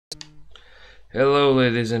Hello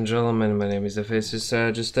ladies and gentlemen, my name is the Faces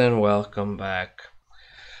Strategist and welcome back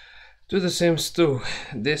to The Sims 2.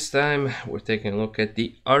 This time we're taking a look at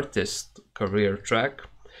the artist career track,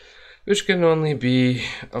 which can only be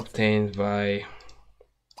obtained by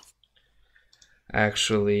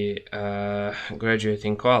actually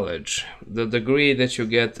graduating college. The degree that you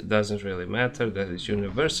get doesn't really matter, that is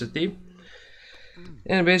university.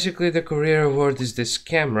 And basically the career award is this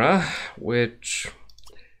camera, which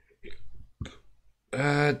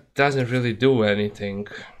doesn't really do anything.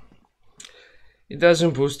 It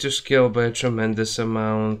doesn't boost your skill by a tremendous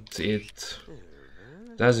amount. It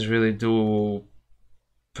doesn't really do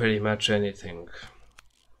pretty much anything.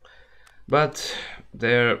 But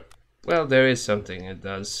there is something it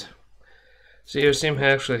does. So your sim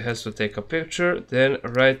actually has to take a picture, then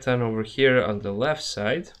right down over here on the left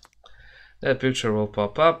side, that picture will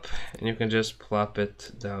pop up and you can just plop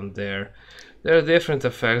it down there. There are different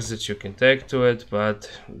effects that you can take to it, but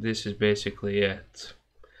this is basically it.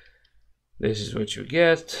 This is what you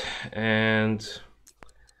get, and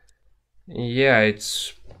yeah,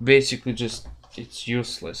 it's basically just, it's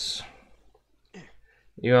useless.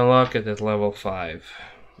 You unlock it at level 5.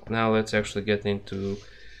 Now let's actually get into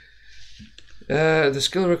the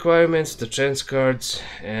skill requirements, the chance cards,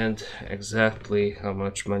 and exactly how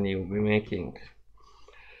much money you'll be making.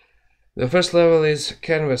 The first level is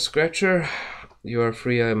Canvas Scratcher. You are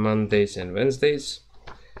free on Mondays and Wednesdays.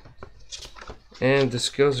 And the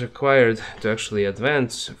skills required to actually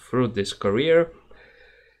advance through this career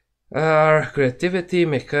are creativity,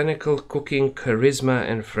 mechanical, cooking, charisma,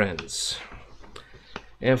 and friends.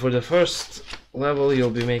 And for the first level, you'll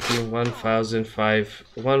be making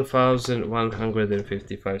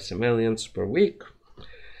 1,155 simoleons per week.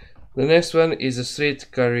 The next one is a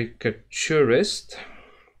Street Caricaturist.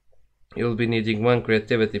 You'll be needing 1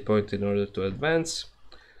 creativity point in order to advance.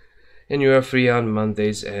 And you are free on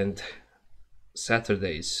Mondays and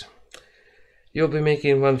Saturdays. You'll be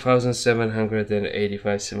making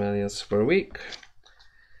 1,785 simoleons per week.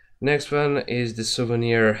 Next one is the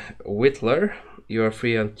Souvenir Whittier. You are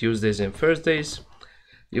free on Tuesdays and Thursdays.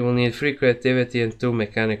 You will need 3 creativity and 2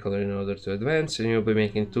 mechanical in order to advance, and you'll be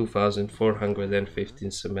making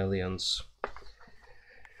 2,415 simoleons.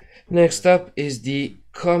 Next up is the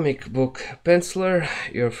Comic Book Penciler.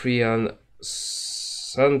 You're free on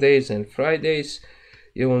Sundays and Fridays.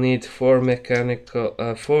 You will need 4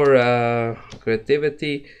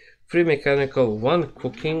 creativity, 3 mechanical, 1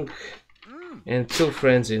 cooking, and 2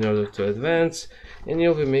 friends in order to advance, and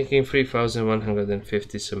you'll be making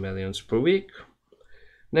 3,150 simoleons per week.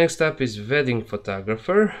 Next up is Wedding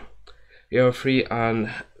Photographer. You're free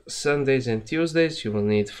on Sundays and Tuesdays. You will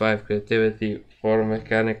need 5 creativity, 4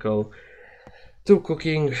 mechanical, 2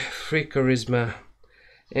 cooking, 3 charisma,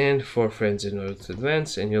 and 4 friends in order to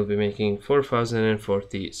advance, and you'll be making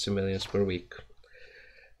 4,040 simoleons per week.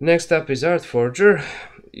 Next up is Art Forger.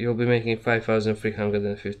 You'll be making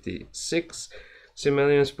 5,356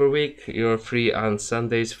 simoleons per week. You're free on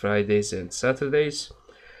Sundays, Fridays, and Saturdays.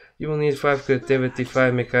 You will need 5 creativity,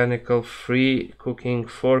 5 mechanical, 3 cooking,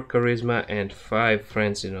 4 charisma, and 5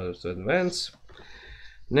 friends in order to advance.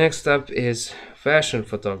 Next up is Fashion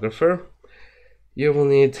Photographer. You will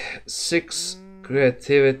need 6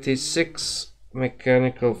 creativity, 6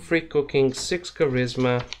 mechanical, 3 cooking, 6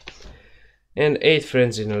 charisma, and 8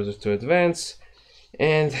 friends in order to advance.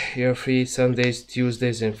 And you're free Sundays,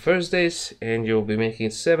 Tuesdays, and Thursdays, and you'll be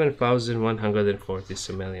making 7,140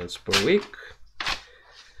 simoleons per week.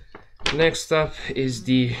 Next up is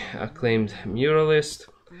the acclaimed Muralist.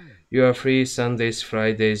 You are free Sundays,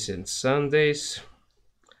 Fridays, and Sundays.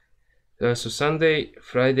 So Sunday,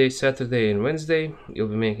 Friday, Saturday, and Wednesday, you'll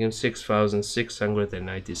be making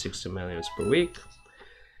 6,696 simoleons per week.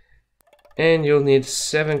 And you'll need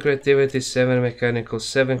 7 creativity, 7 mechanical,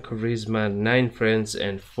 7 charisma, 9 friends,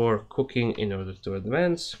 and 4 cooking in order to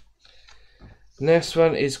advance. Next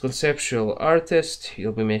one is Conceptual Artist.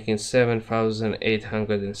 You'll be making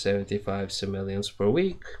 7,875 simoleons per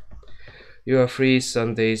week. You are free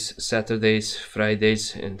Sundays, Saturdays,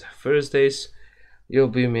 Fridays, and Thursdays. You'll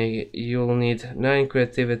need 9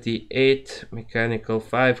 creativity, 8 mechanical,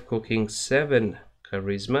 5 cooking, 7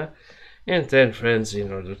 charisma, and 10 friends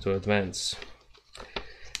in order to advance.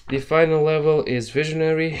 The final level is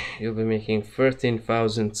Visionary. You'll be making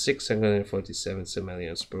 13,647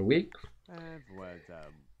 simoleons per week.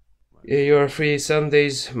 You are free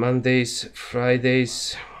Sundays, Mondays,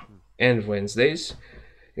 Fridays, and Wednesdays.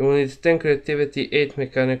 You will need 10 creativity, 8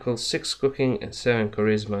 mechanical, 6 cooking, and 7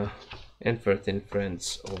 charisma, and 13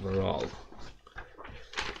 friends overall.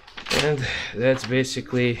 And that's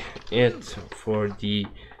basically it for the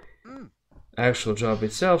actual job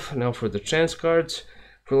itself. Now for the chance cards.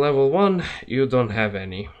 For level 1, you don't have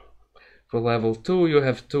any. For level 2, you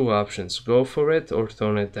have two options: go for it or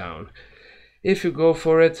tone it down. If you go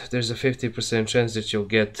for it, there's a 50% chance that you'll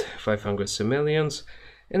get 500 simoleons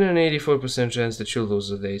and an 84% chance that you'll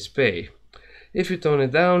lose a day's pay. If you tone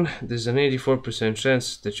it down, there's an 84%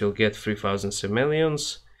 chance that you'll get 3000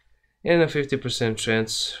 simoleons and a 50%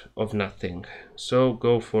 chance of nothing. So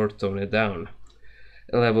go for tone it down.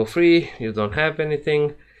 At level 3, you don't have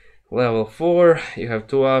anything. Level 4, you have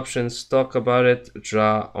two options: talk about it,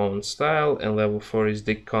 draw on style, and level 4 is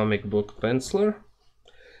the comic book penciler.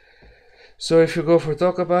 So if you go for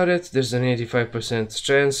talk about it, there's an 85%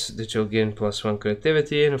 chance that you'll gain +1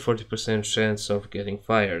 creativity and a 40% chance of getting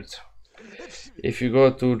fired. If you go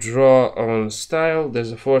to draw on style,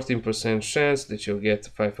 there's a 14% chance that you'll get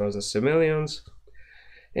 5000 simoleons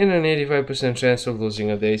and an 85% chance of losing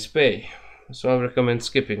a day's pay. So I recommend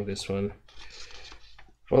skipping this one.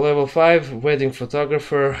 For level 5, wedding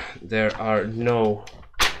photographer, there are no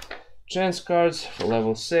chance cards. For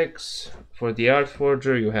level 6, for the art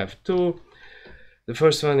forger, you have two. The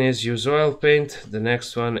first one is use oil paint, the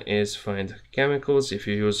next one is find chemicals. If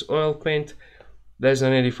you use oil paint, there's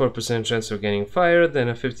an 84% chance of getting fired and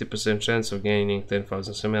a 50% chance of gaining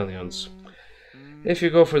 10,000 simoleons. If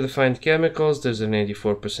you go for the find chemicals, there's an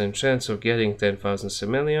 84% chance of getting 10,000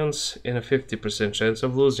 simoleons and a 50% chance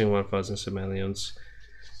of losing 1,000 simoleons.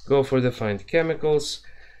 Go for the find chemicals.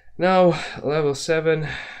 Now level 7,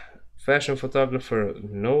 fashion photographer,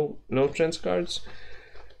 no chance cards.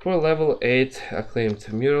 For level 8, acclaimed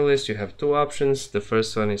muralist, you have two options. The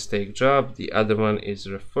first one is take job, the other one is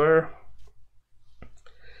refer.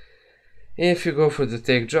 If you go for the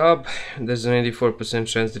take job, there's an 84%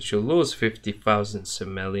 chance that you'll lose 50,000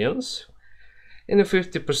 simoleons and a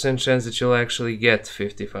 50% chance that you'll actually get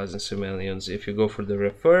 50,000 simoleons. If you go for the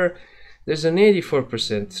refer, there's an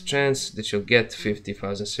 84% chance that you'll get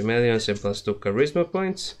 50,000 simoleons and +2 charisma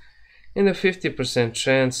points, and a 50%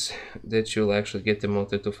 chance that you'll actually get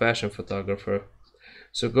demoted to fashion photographer.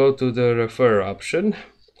 So go to the refer option.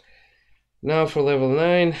 Now for level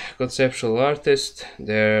 9, conceptual artist,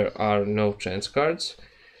 there are no chance cards.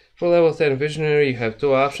 For level 10 visionary, you have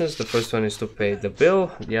two options. The first one is to pay the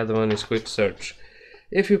bill, the other one is quick search.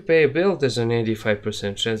 If you pay a bill, there's an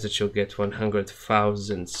 85% chance that you'll get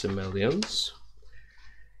 100,000 simoleons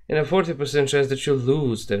and a 40% chance that you'll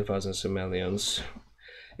lose 10,000 simoleons.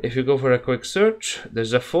 If you go for a quick search,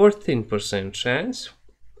 there's a 14% chance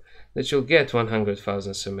that you'll get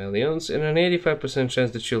 100,000 simoleons and an 85%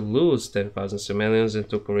 chance that you'll lose 10,000 simoleons and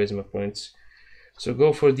 2 charisma points. So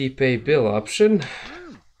go for the pay bill option,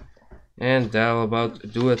 and that'll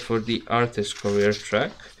about do it for the artist career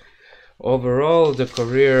track. Overall, the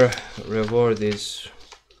career reward is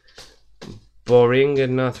boring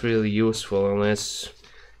and not really useful unless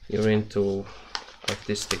you're into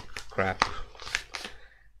artistic crap.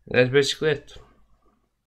 That's basically it.